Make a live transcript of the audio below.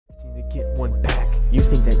one back. You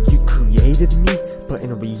think that you created me, but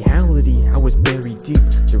in reality I was buried deep.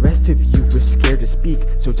 The rest of you was scared to speak,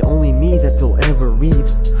 so it's only me that they'll ever read.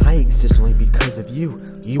 I exist only because of you.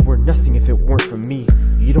 You were nothing if it weren't for me.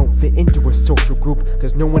 You don't fit into a social group,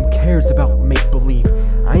 cause no one cares about make-believe.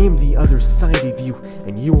 I am the other side of you,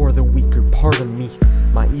 and you are the weaker part of me.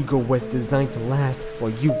 My ego was designed to last,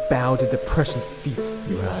 while you bow to depression's feet.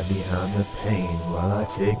 You hide behind the pain, while I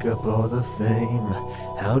take up all the fame.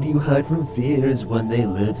 How do you hide from fears when they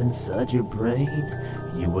live inside your brain?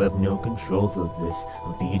 You have no control of this,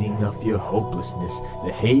 I'm feeding off your hopelessness.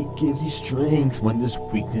 The hate gives you strength when there's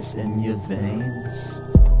weakness in your veins.